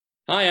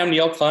Hi, I'm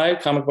Neil Kleid,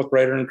 comic book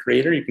writer and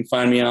creator. You can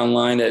find me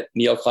online at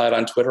Neil Kleid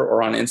on Twitter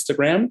or on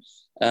Instagram.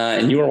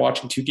 And you are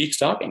watching Two Geeks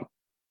Talking.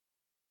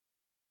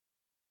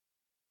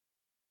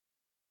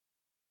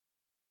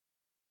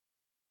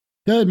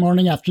 Good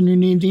morning,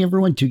 afternoon, evening,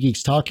 everyone. Two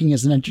Geeks Talking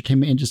is an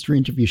entertainment industry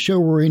interview show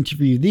where we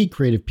interview the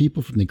creative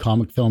people from the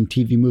comic, film,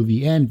 TV,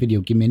 movie, and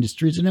video game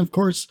industries. And of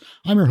course,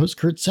 I'm your host,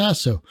 Kurt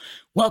Sasso.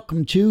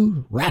 Welcome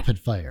to Rapid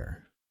Fire.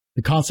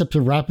 The concept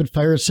of Rapid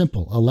Fire is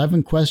simple.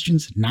 11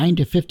 questions, 9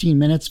 to 15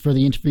 minutes for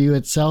the interview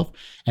itself,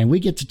 and we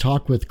get to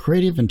talk with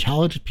creative and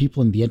talented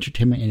people in the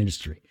entertainment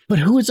industry. But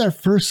who is our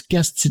first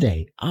guest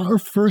today? Our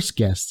first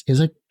guest is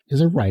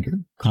a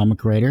writer,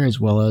 comic writer, as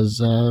well as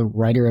a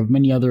writer of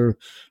many other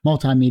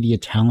multimedia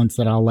talents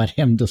that I'll let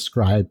him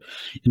describe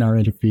in our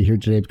interview here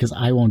today, because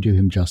I won't do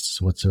him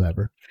justice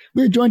whatsoever.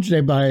 We're joined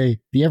today by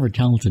the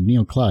ever-talented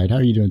Neil Kleid. How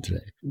are you doing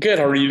today? Good.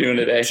 How are you doing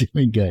today?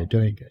 Doing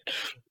good.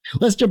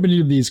 Let's jump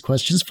into these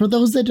questions. For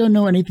those that don't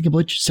know anything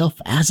about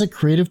yourself as a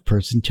creative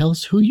person, tell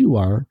us who you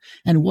are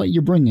and what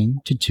you're bringing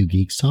to Two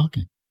Geeks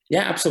Talking.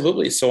 Yeah,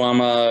 absolutely. So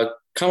I'm a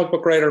comic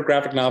book writer,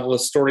 graphic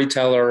novelist,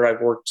 storyteller. I've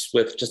worked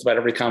with just about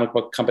every comic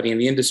book company in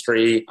the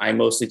industry. I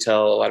mostly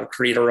tell a lot of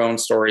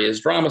creator-owned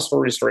stories, drama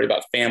story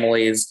about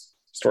families,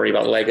 story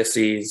about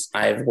legacies.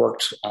 I've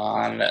worked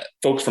on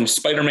folks from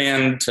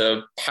Spider-Man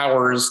to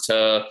Powers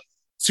to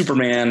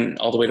Superman,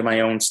 all the way to my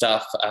own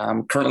stuff.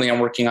 Currently, I'm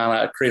working on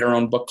a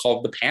creator-owned book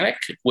called The Panic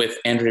with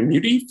Andrea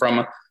Muti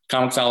from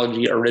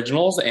Comixology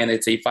Originals, and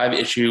it's a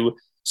 5-issue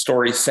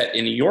story set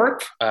in New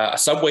York, a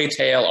subway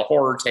tale, a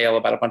horror tale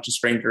about a bunch of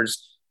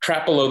strangers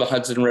trapped below the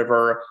Hudson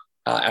River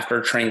after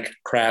a train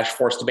crash,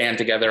 forced to band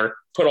together,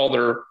 put all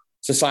their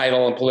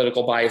societal and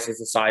political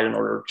biases aside in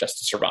order just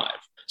to survive.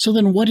 So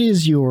then what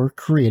is your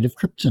creative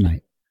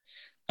kryptonite?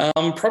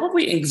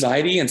 Probably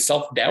anxiety and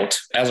self-doubt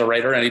as a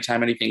writer.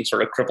 Anytime anything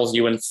sort of cripples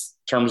you in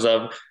terms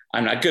of,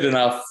 I'm not good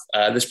enough,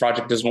 this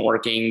project isn't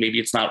working, maybe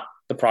it's not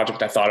the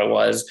project I thought it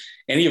was.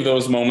 Any of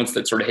those moments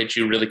that sort of hit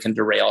you really can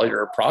derail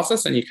your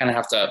process, and you kind of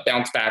have to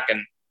bounce back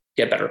and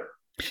get better.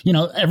 You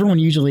know, everyone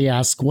usually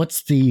asks,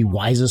 what's the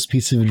wisest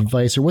piece of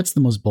advice or what's the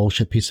most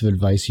bullshit piece of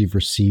advice you've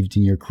received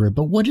in your career?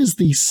 But what is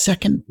the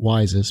second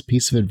wisest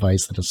piece of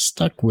advice that has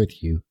stuck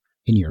with you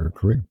in your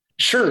career?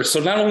 Sure. So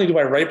not only do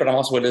I write, but I'm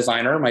also a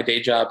designer. My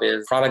day job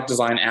is product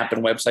design, app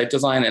and website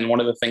design. And one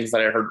of the things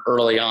that I heard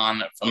early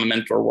on from a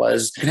mentor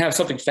was you can have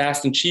something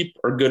fast and cheap,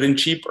 or good and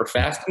cheap, or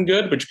fast and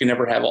good, but you can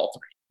never have all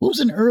three. What was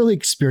an early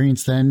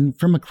experience then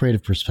from a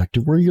creative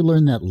perspective where you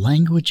learned that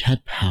language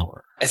had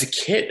power? As a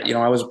kid,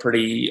 I was a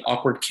pretty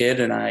awkward kid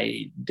and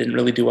I didn't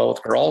really do well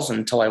with girls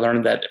until I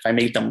learned that if I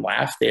made them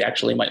laugh, they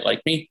actually might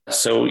like me.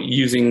 So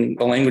using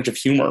the language of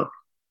humor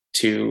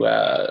to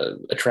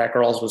attract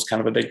girls was kind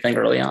of a big thing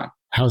early on.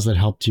 How has that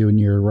helped you in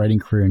your writing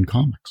career in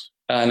comics?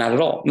 Not at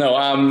all. No,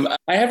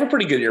 I have a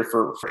pretty good ear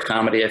for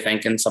comedy, I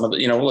think. And some of the,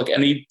 look,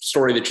 any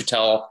story that you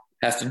tell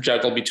has to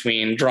juggle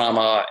between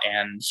drama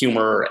and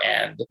humor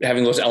and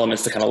having those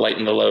elements to kind of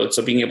lighten the load.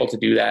 So being able to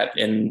do that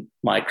in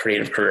my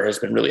creative career has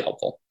been really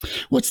helpful.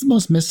 What's the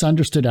most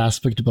misunderstood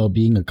aspect about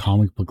being a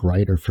comic book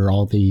writer for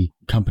all the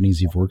companies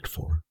you've worked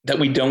for? That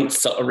we don't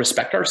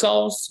respect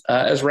ourselves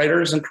as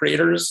writers and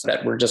creators,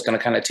 that we're just going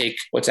to kind of take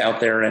what's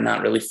out there and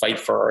not really fight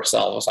for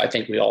ourselves. I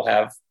think we all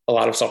have a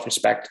lot of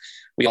self-respect.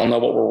 We all know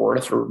what we're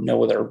worth or know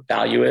what our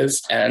value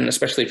is. And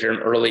especially if you're an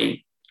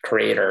early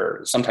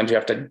creator, sometimes you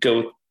have to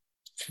go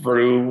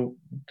through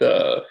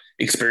the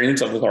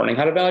experience of learning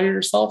how to value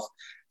yourself.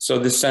 So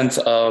this sense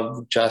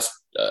of just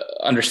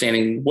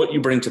understanding what you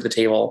bring to the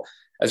table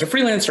as a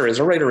freelancer, as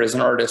a writer, as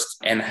an artist,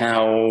 and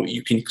how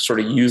you can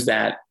sort of use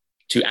that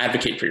to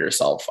advocate for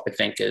yourself, I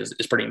think is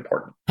pretty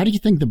important. How do you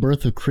think the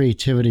birth of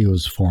creativity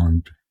was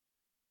formed?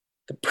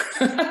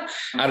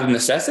 Out of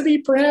necessity,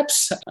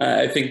 perhaps.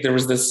 I think there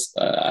was this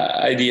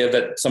idea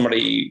that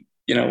somebody,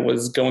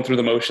 was going through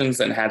the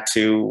motions and had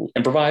to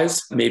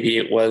improvise. Maybe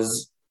it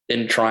was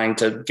in trying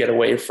to get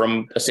away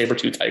from a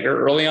saber-tooth tiger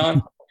early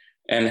on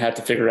and had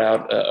to figure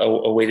out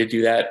a way to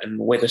do that and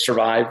a way to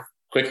survive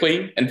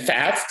quickly and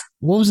fast.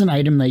 What was an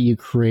item that you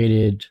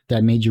created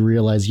that made you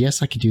realize,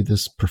 yes, I could do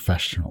this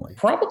professionally?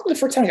 Probably the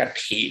first time I got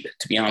paid,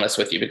 to be honest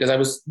with you, because I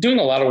was doing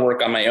a lot of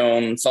work on my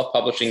own,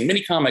 self-publishing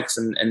mini comics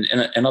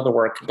and other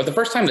work. But the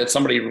first time that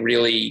somebody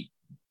really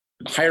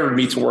hired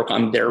me to work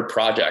on their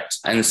project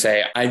and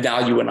say, I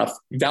value you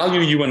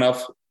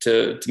enough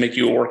to make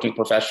you a working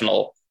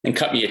professional and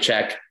cut me a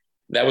check,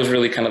 that was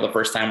really kind of the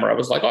first time where I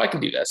was like, oh, I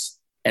can do this.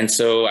 And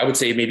so I would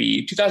say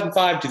maybe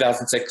 2005,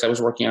 2006, I was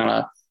working on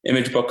a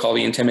image book called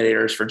The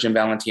Intimidators for Jim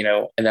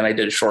Valentino. And then I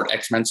did a short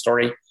X-Men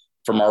story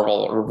for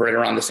Marvel right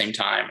around the same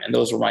time. And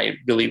those were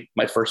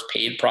my first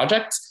paid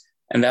projects.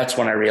 And that's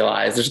when I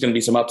realized there's going to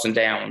be some ups and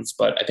downs,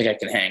 but I think I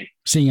can hang.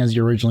 Seeing as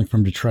you're originally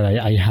from Detroit,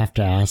 I have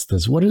to ask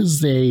this. What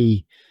is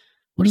a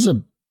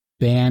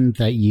band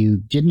that you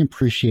didn't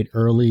appreciate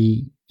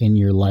early in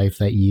your life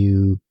that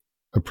you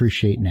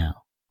appreciate now?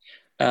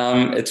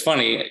 It's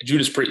funny,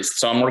 Judas Priest.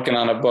 So I'm working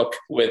on a book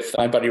with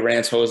my buddy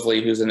Rance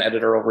Hosley, who's an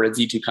editor over at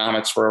Z2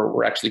 Comics, where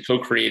we're actually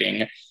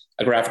co-creating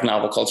a graphic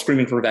novel called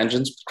Screaming for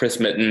Vengeance with Chris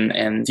Mitten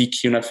and Dee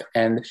Cunniffe,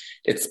 and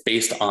it's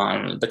based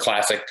on the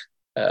classic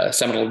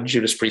seminal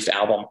Judas Priest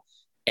album.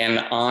 And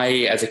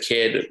I, as a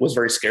kid, was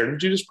very scared of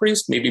Judas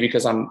Priest, maybe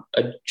because I'm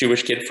a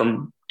Jewish kid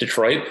from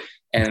Detroit.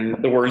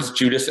 And the words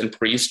Judas and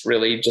Priest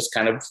really just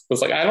kind of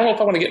was like, I don't know if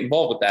I want to get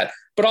involved with that.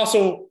 But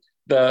also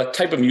the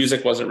type of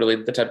music wasn't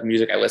really the type of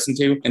music I listened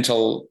to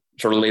until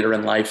sort of later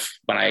in life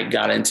when I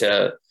got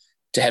into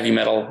heavy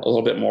metal a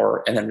little bit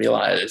more, and then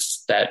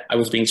realized that I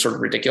was being sort of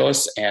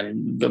ridiculous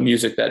and the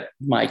music that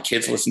my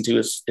kids listen to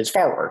is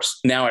far worse.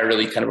 Now I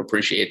really kind of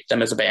appreciate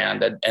them as a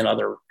band and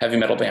other heavy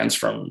metal bands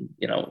from,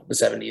 the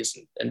 70s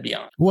and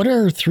beyond. What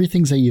are 3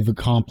 things that you've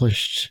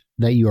accomplished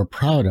that you are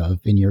proud of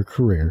in your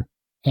career?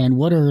 And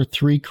what are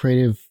 3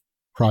 creative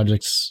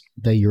projects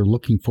that you're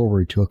looking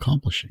forward to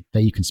accomplishing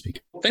that you can speak?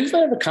 Things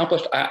that I've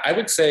accomplished, I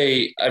would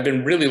say I've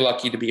been really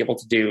lucky to be able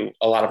to do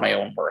a lot of my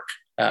own work.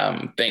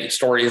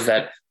 Stories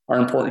that are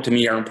important to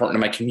me, are important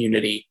to my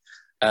community,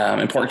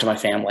 important to my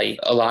family.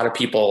 A lot of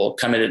people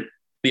come in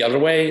the other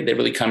way. They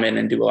really come in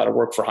and do a lot of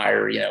work for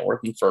hire,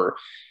 working for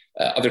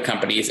other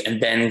companies,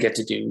 and then get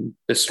to do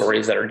the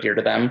stories that are dear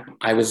to them.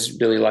 I was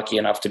really lucky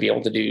enough to be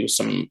able to do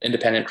some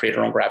independent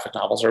creator-owned graphic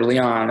novels early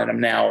on, and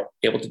I'm now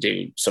able to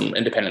do some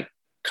independent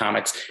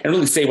comics and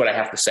really say what I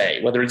have to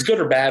say, whether it's good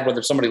or bad,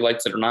 whether somebody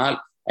likes it or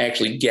not. I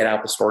actually get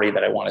out the story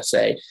that I want to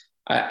say.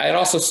 I'd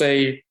also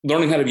say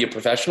learning how to be a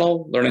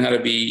professional, learning how to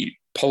be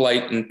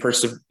polite and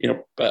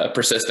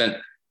persistent,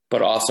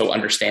 but also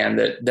understand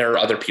that there are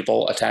other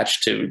people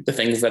attached to the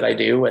things that I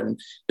do, and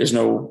there's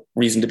no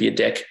reason to be a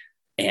dick.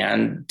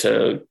 And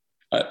to,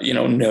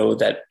 know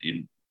that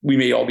we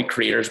may all be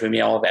creators, we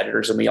may all have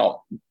editors, and we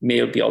all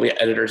may be all the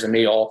editors, and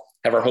may all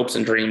have our hopes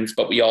and dreams,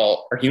 but we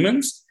all are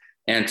humans,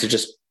 and to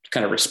just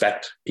kind of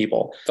respect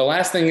people. The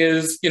last thing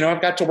is,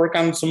 I've got to work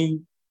on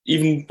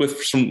even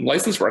with some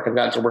licensed work, I've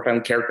got to work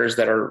on characters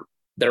that are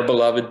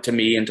beloved to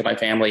me and to my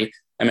family.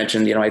 I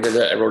mentioned,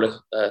 I wrote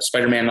a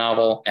Spider-Man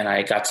novel, and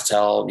I got to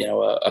tell,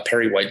 a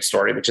Perry White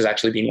story, which is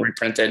actually being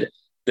reprinted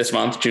this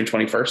month, June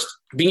 21st.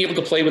 Being able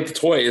to play with the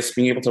toys,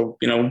 being able to,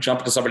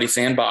 jump into somebody's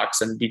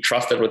sandbox and be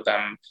trusted with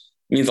them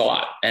means a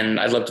lot. And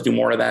I'd love to do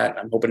more of that.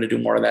 I'm hoping to do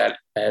more of that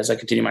as I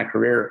continue my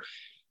career.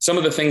 Some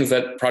of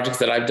the projects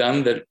that I've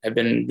done that have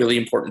been really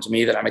important to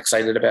me that I'm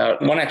excited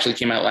about. One actually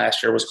came out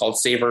last year, was called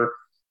Savor.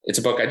 It's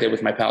a book I did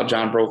with my pal,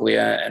 John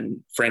Broglia,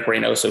 and Frank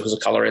Reynoso, who's a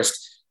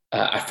colorist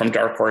from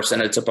Dark Horse.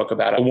 And it's a book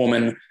about a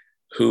woman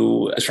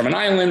who is from an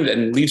island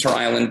and leaves her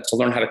island to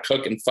learn how to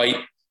cook and fight,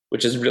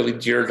 which is really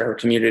dear to her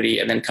community,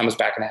 and then comes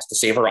back and has to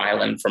save her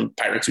island from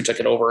pirates who took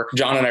it over.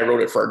 John and I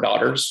wrote it for our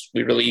daughters.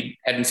 We really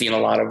hadn't seen a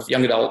lot of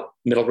young adult,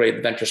 middle grade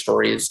adventure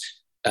stories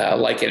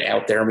like it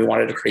out there, and we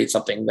wanted to create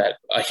something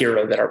a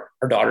hero that our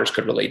daughters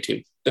could relate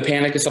to. The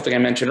Panic is something I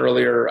mentioned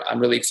earlier. I'm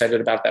really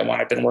excited about that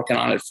one. I've been working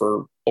on it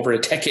for over a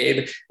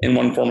decade in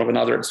one form or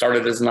another. It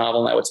started as a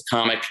novel, now it's a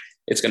comic.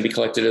 It's going to be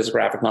collected as a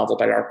graphic novel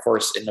by Dark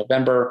Horse in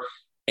November.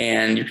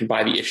 And you can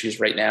buy the issues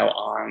right now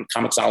on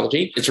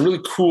Comixology. It's a really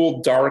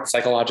cool, dark,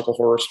 psychological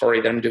horror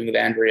story that I'm doing with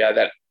Andrea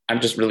that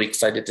I'm just really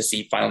excited to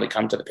see finally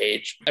come to the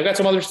page. I've got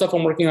some other stuff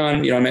I'm working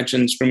on. I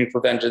mentioned Screaming for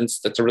Vengeance.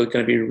 That's going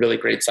to be a really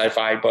great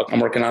sci-fi book. I'm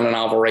working on a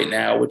novel right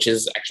now, which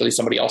is actually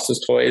somebody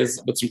else's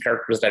toys with some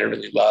characters that I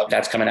really love.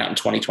 That's coming out in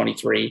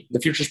 2023. The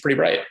future's pretty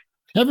bright.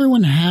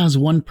 Everyone has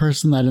one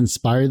person that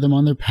inspired them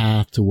on their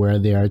path to where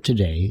they are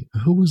today.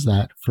 Who was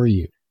that for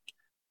you?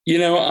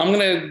 I'm going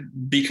to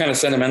be kind of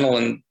sentimental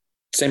and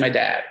say my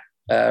dad.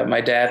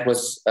 My dad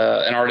was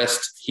an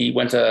artist. He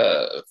went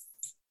to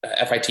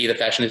FIT, the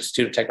Fashion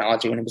Institute of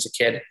Technology, when he was a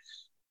kid.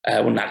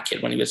 Not a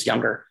kid, when he was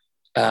younger.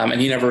 And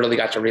he never really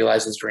got to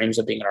realize his dreams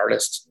of being an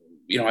artist.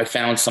 I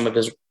found some of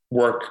his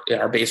work in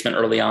our basement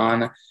early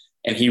on,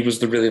 and he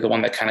was really the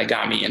one that kind of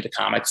got me into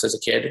comics as a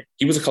kid.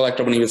 He was a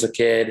collector when he was a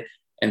kid.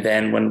 And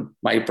then when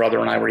my brother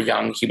and I were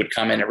young, he would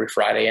come in every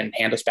Friday and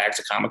hand us bags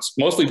of comics,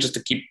 mostly just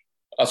to keep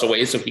us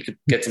away so he could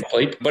get some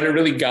sleep. But it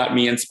really got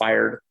me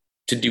inspired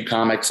to do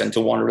comics and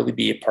to want to really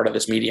be a part of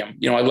this medium.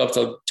 I love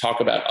to talk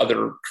about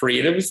other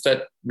creatives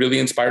that really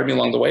inspired me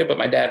along the way, but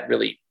my dad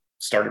really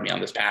started me on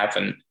this path,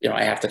 and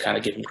I have to kind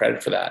of give him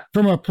credit for that.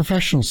 From a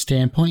professional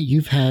standpoint,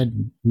 you've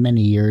had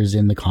many years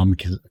in the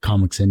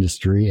comics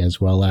industry,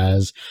 as well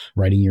as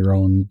writing your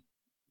own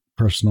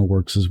personal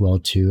works as well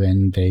too,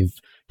 and they've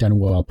done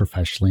well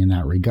professionally in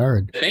that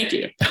regard. Thank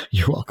you.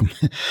 You're welcome.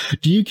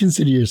 Do you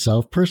consider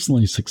yourself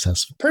personally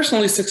successful?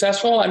 Personally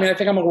successful? I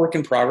think I'm a work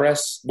in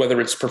progress,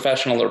 whether it's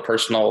professional or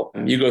personal.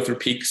 You go through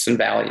peaks and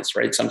valleys,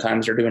 right?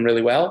 Sometimes you're doing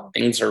really well.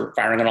 Things are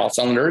firing on all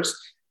cylinders.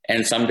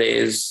 And some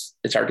days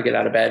it's hard to get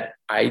out of bed.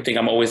 I think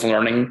I'm always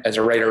learning as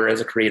a writer,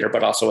 as a creator,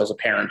 but also as a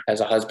parent,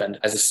 as a husband,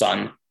 as a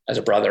son, as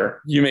a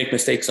brother. You make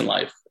mistakes in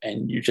life,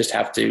 and you just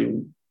have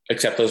to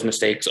accept those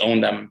mistakes,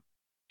 own them,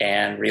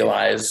 and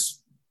realize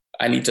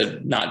I need to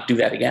not do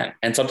that again.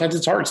 And sometimes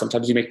it's hard.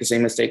 Sometimes you make the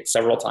same mistake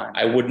several times.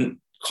 I wouldn't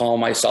call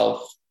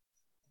myself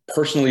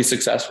personally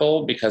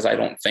successful because I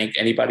don't think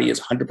anybody is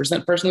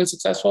 100% personally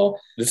successful.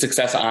 The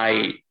success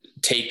I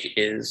take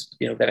is,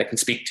 that I can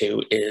speak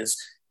to, is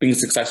being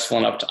successful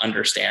enough to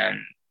understand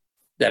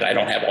that I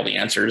don't have all the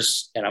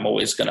answers and I'm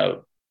always going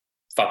to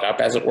fuck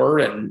up, as it were,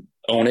 and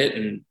own it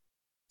and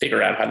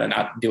figure out how to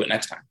not do it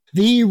next time.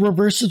 The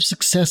reverse of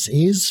success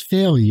is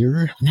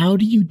failure. How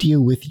do you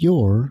deal with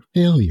your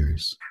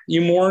failures?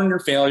 You mourn your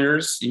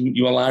failures.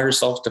 You allow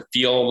yourself to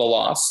feel the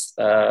loss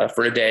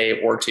for a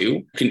day or two.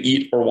 You can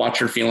eat or watch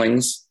your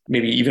feelings,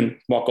 maybe even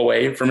walk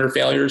away from your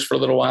failures for a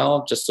little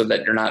while, just so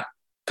that you're not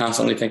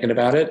constantly thinking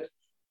about it.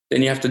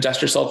 Then you have to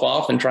dust yourself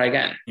off and try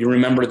again. You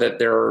remember that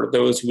there are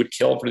those who would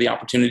kill for the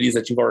opportunities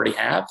that you already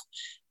have.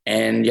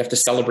 And you have to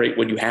celebrate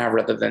what you have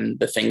rather than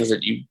the things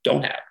that you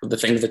don't have, the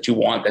things that you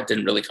want that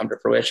didn't really come to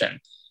fruition.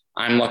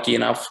 I'm lucky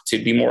enough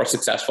to be more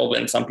successful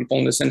than some people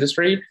in this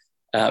industry.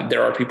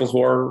 There are people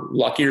who are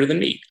luckier than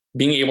me.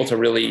 Being able to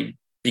really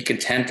be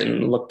content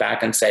and look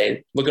back and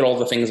say, look at all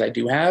the things I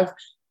do have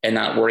and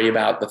not worry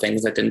about the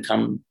things that didn't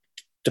come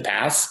to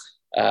pass,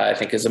 I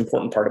think is an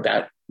important part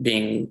about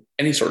being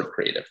any sort of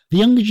creative. The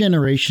younger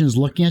generation is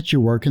looking at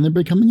your work and they're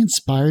becoming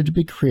inspired to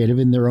be creative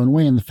in their own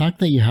way. And the fact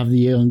that you have the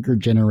younger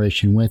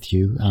generation with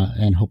you,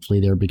 and hopefully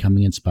they're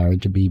becoming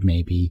inspired to be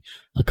maybe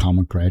a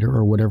comic writer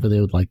or whatever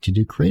they would like to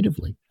do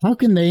creatively. How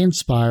can they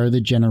inspire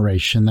the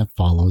generation that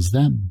follows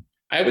them?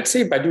 I would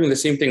say by doing the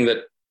same thing that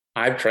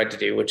I've tried to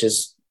do, which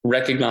is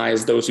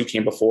recognize those who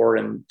came before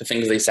and the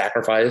things they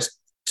sacrificed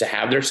to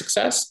have their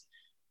success.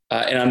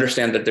 And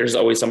understand that there's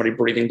always somebody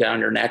breathing down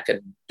your neck and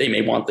they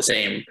may want the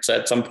same. So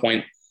at some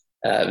point,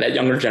 that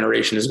younger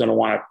generation is going to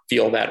want to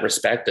feel that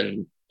respect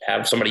and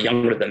have somebody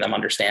younger than them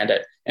understand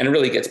it. And it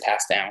really gets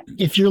passed down.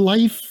 If your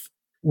life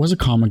was a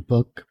comic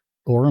book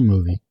or a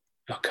movie,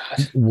 oh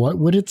God, what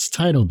would its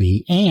title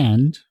be?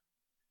 And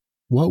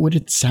what would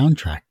its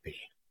soundtrack be?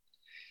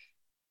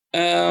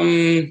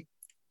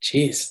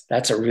 Geez,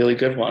 that's a really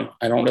good one.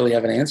 I don't really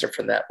have an answer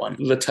for that one.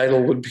 The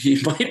title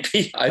might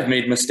be I've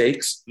Made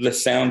Mistakes. The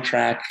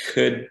soundtrack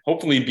could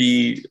hopefully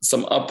be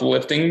some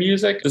uplifting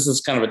music. This is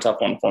kind of a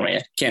tough one for me.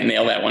 I can't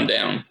nail that one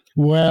down.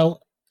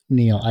 Well,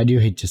 Neil, I do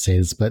hate to say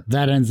this, but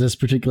that ends this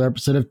particular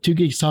episode of Two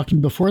Geeks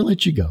Talking. Before I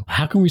let you go,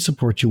 how can we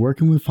support you? Where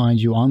can we find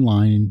you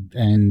online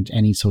and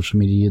any social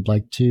media you'd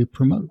like to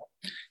promote?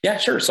 Yeah,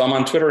 sure. So I'm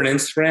on Twitter and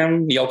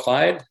Instagram, Neil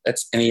Kleid.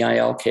 That's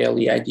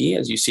Neilkleid,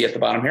 as you see at the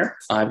bottom here.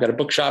 I've got a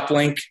bookshop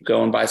link.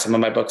 Go and buy some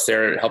of my books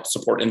there. It helps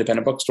support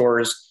independent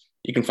bookstores.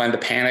 You can find The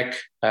Panic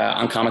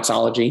on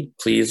Comixology.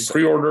 Please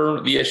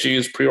pre-order the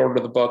issues,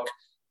 pre-order the book,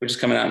 which is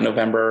coming out in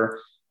November.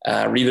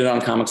 Read it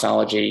on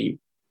Comixology.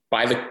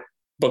 Buy the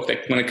book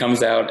when it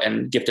comes out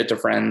and gift it to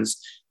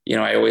friends. You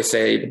know, I always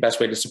say the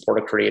best way to support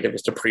a creative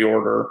is to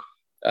pre-order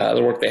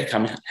the work they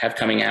have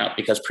coming out,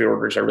 because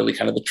pre-orders are really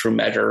kind of the true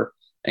measure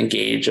and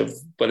gauge of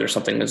whether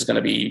something is going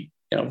to be,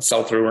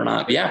 sell through or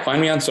not. But yeah, find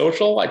me on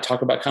social. I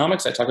talk about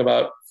comics. I talk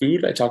about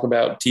food. I talk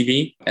about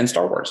TV and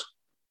Star Wars.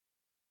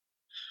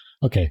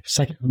 Okay.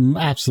 Second,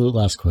 absolute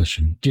last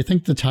question. Do you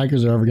think the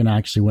Tigers are ever going to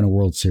actually win a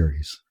World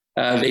Series?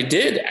 They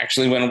did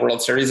actually win a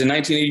World Series in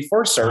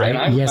 1984, sir. And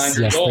I'm 9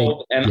 years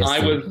old. And I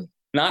was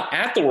not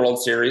at the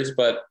World Series,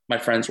 but my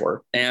friends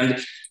were.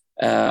 And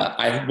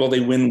will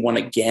they win one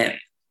again?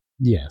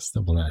 Yes,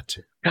 well, that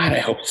too. God, I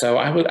hope so.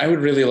 I would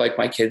really like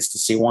my kids to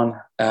see one.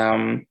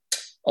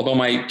 Although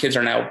my kids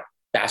are now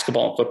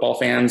basketball and football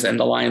fans and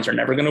the Lions are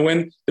never going to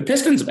win, the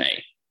Pistons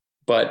may.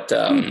 But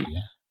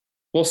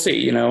we'll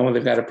see.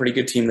 They've got a pretty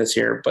good team this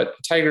year. But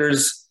the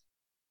Tigers,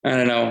 I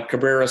don't know.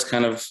 Cabrera's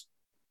kind of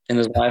in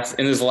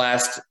his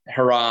last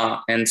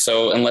hurrah. And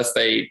so unless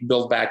they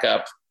build back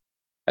up,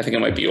 I think it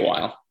might be a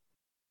while.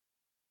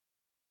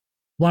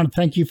 I want to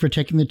thank you for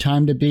taking the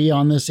time to be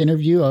on this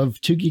interview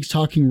of Two Geeks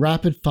Talking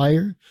Rapid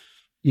Fire.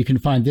 You can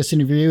find this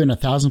interview and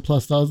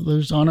 1,000+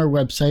 others on our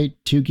website,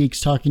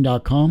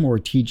 twogeekstalking.com or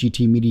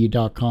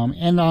tgtmedia.com,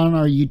 and on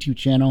our YouTube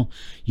channel,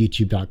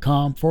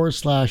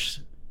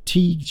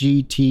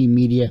 youtube.com/TGT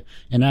Media.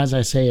 And as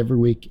I say every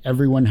week,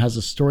 everyone has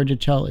a story to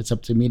tell. It's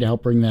up to me to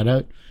help bring that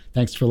out.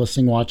 Thanks for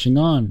listening, watching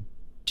on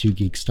Two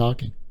Geeks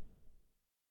Talking.